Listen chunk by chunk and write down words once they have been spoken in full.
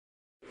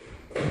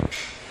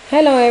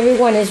Hello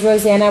everyone, it's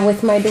Rosanna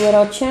with my Do It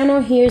All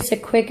channel. Here's a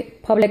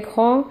quick Publix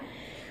haul.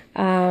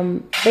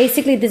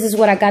 Basically, this is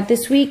what I got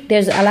this week.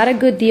 There's a lot of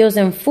good deals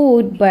in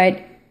food, but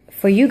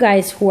for you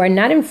guys who are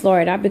not in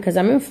Florida, because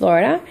I'm in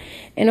Florida,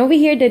 and over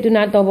here they do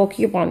not double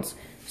coupons.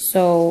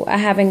 So I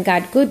haven't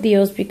got good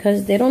deals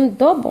because they don't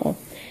double.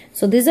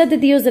 So these are the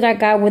deals that I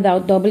got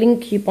without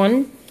doubling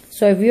coupon.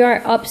 So if you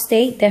are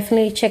upstate,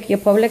 definitely check your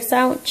Publix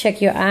out,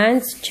 check your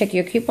ads, check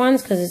your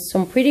coupons, because there's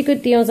some pretty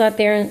good deals out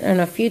there and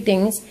a few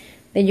things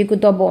that you could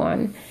double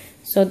on.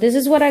 So this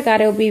is what I got.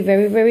 It'll be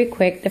very, very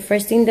quick. The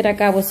first thing that I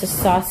got was the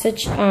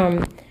sausage,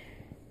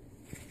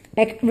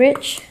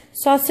 egg-rich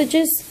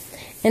sausages.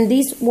 And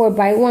these were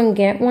buy one,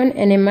 get one.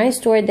 And in my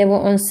store, they were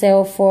on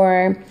sale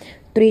for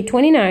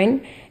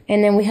 $3.29.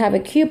 And then we have a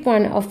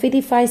coupon of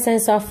 55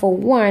 cents off for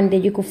one that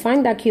you could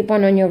find that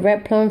coupon on your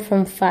Red Plum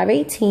from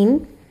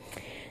 $5.18.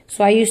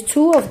 So I used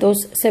two of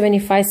those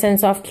 75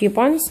 cents off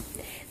coupons.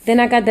 Then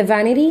I got the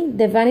vanity.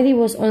 The vanity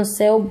was on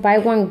sale, buy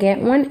one, get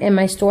one. And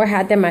my store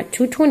had them at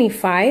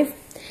 $2.25.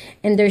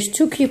 And there's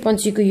two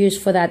coupons you could use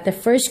for that. The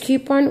first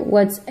coupon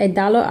was $1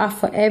 off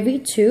for every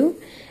two.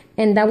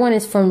 And that one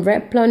is from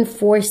Red Plum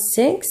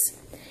 46.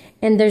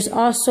 And there's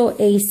also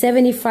a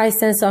 75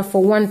 cents off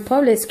for one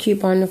Publix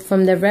coupon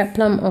from the Red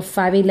Plum of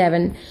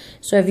 $5.11.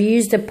 So if you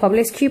use the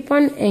Publix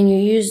coupon and you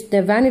use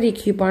the vanity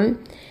coupon,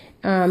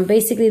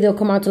 basically they'll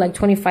come out to like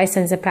 25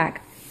 cents a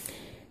pack.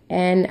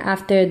 And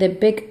after the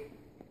big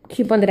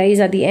coupon that I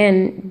used at the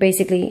end,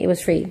 basically it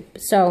was free.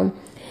 So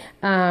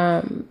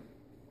now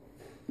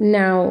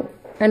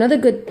another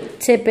good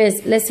tip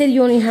is, let's say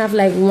you only have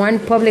like one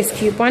Publix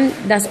coupon,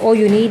 that's all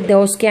you need.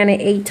 They'll scan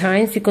it 8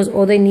 times because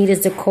all they need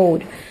is the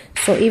code.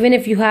 So even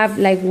if you have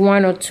like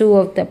 1 or 2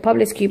 of the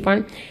Publix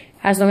coupon,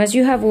 as long as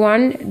you have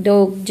one,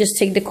 they'll just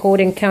take the code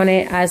and count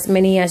it as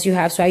many as you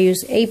have. So I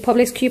use 8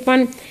 Publix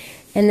coupon,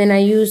 and then I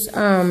use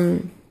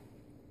 4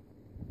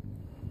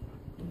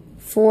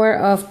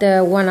 of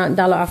the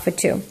 $1 off for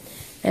 2,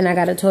 and I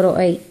got a total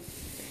 8.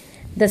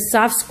 The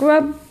soft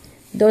scrub,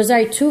 those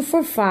are 2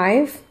 for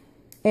 $5,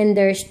 and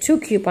there's 2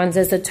 coupons.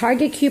 There's a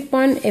Target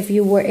coupon. If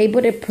you were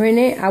able to print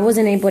it, I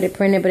wasn't able to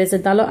print it, but it's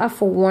 $1 off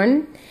for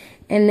 1.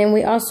 And then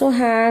we also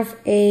have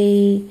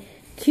a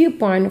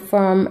coupon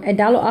from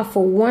 $1 off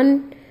for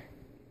 1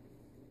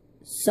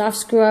 soft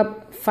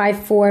scrub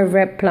 5-4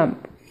 Red Plum.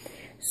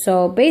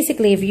 So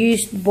basically, if you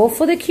use both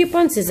of the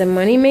coupons, it's a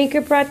money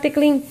maker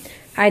practically.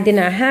 I did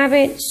not have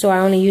it, so I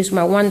only used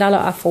my $1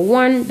 off for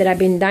 1. But I've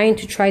been dying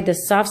to try the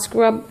soft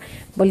scrub.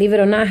 Believe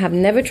it or not, I have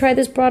never tried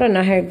this product, and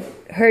I have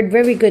heard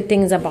very good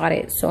things about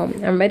it. So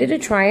I'm ready to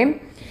try it.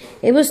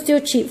 It was still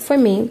cheap for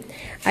me.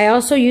 I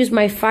also used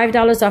my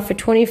 $5 off for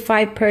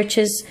 25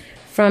 purchase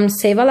from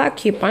Save a Lot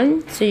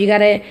coupon. So you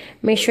gotta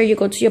make sure you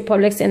go to your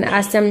Publix and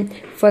ask them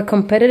for a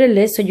competitor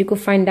list so you can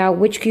find out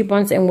which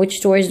coupons and which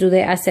stores do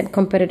they accept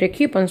competitor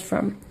coupons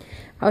from.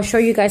 I'll show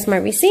you guys my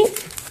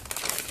receipt.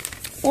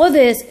 All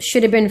this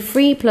should have been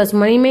free plus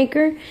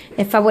moneymaker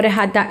if I would have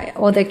had that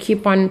other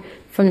coupon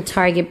from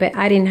Target, but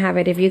I didn't have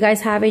it. If you guys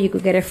have it, you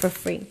could get it for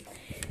free.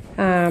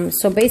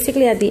 So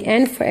basically at the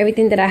end, for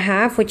everything that I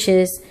have, which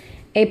is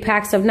 8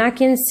 packs of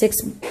napkins, 6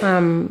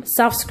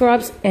 soft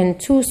scrubs, and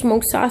 2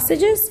 smoked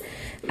sausages,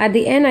 at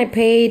the end I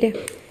paid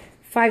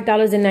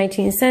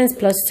 $5.19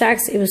 plus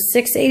tax. It was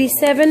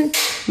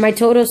 $6.87. My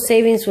total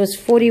savings was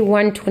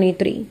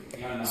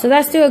 $41.23. So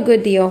that's still a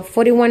good deal,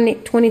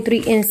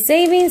 $41.23 in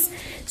savings.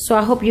 So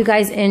I hope you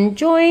guys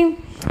enjoy.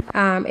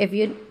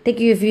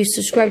 If you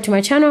subscribe to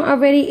my channel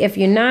already. If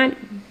you're not,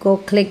 go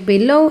click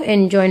below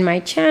and join my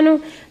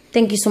channel.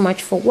 Thank you so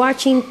much for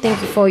watching. Thank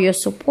you for your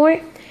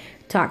support.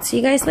 Talk to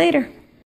you guys later.